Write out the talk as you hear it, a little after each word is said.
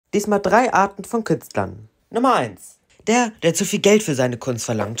Diesmal 3 Arten von Künstlern. Nummer 1. Der zu viel Geld für seine Kunst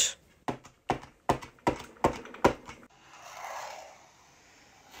verlangt.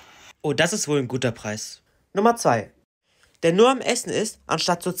 Oh, das ist wohl ein guter Preis. Nummer 2. Der nur am Essen ist,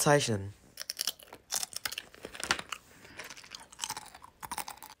 anstatt zu zeichnen.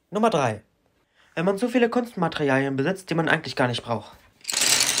 Nummer 3. Wenn man zu viele Kunstmaterialien besitzt, die man eigentlich gar nicht braucht.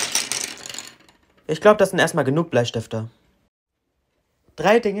 Ich glaube, das sind erstmal genug Bleistifte.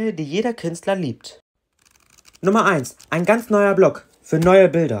 3 Dinge, die jeder Künstler liebt. Nummer 1. Ein ganz neuer Block für neue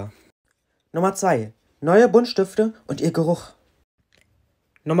Bilder. Nummer 2. Neue Buntstifte und ihr Geruch.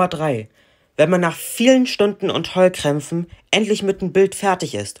 Nummer 3. Wenn man nach vielen Stunden und Heulkrämpfen endlich mit dem Bild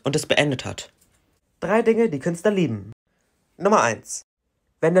fertig ist und es beendet hat. 3 Dinge, die Künstler lieben. Nummer 1.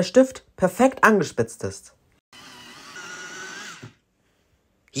 Wenn der Stift perfekt angespitzt ist.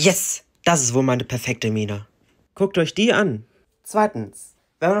 Yes, das ist wohl meine perfekte Miene. Guckt euch die an. 2.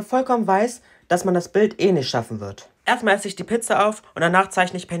 Wenn man vollkommen weiß, dass man das Bild eh nicht schaffen wird. Erstmal esse ich die Pizza auf und danach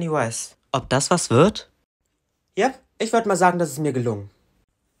zeichne ich Pennywise. Ob das was wird? Ja, ich würde mal sagen, das ist mir gelungen.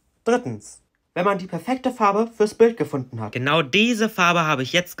 3. Wenn man die perfekte Farbe fürs Bild gefunden hat. Genau diese Farbe habe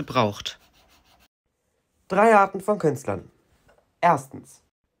ich jetzt gebraucht. 3 Arten von Künstlern. 1.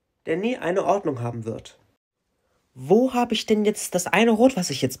 Der nie eine Ordnung haben wird. Wo habe ich denn jetzt das eine Rot, was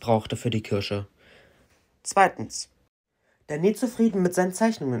ich jetzt brauchte für die Kirsche? 2. Der nie zufrieden mit seinen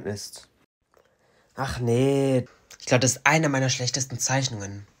Zeichnungen ist. Ach nee, ich glaube, das ist eine meiner schlechtesten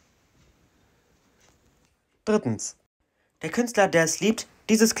Zeichnungen. 3. Der Künstler, der es liebt,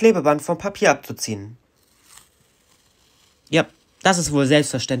 dieses Klebeband vom Papier abzuziehen. Ja, das ist wohl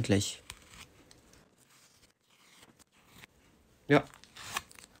selbstverständlich. Ja.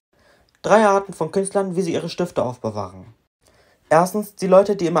 3 Arten von Künstlern, wie sie ihre Stifte aufbewahren. 1. Die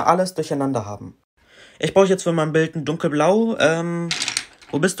Leute, die immer alles durcheinander haben. Ich brauche jetzt für mein Bild ein dunkelblau.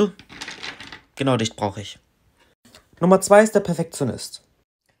 Wo bist du? Genau, dich brauche ich. Nummer 2 ist der Perfektionist.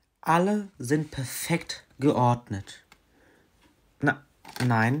 Alle sind perfekt geordnet.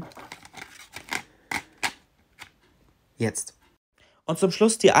 Nein. Jetzt. Und zum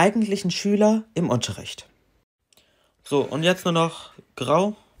Schluss die eigentlichen Schüler im Unterricht. So, und jetzt nur noch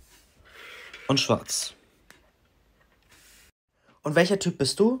grau und schwarz. Und welcher Typ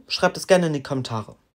bist du? Schreibt es gerne in die Kommentare.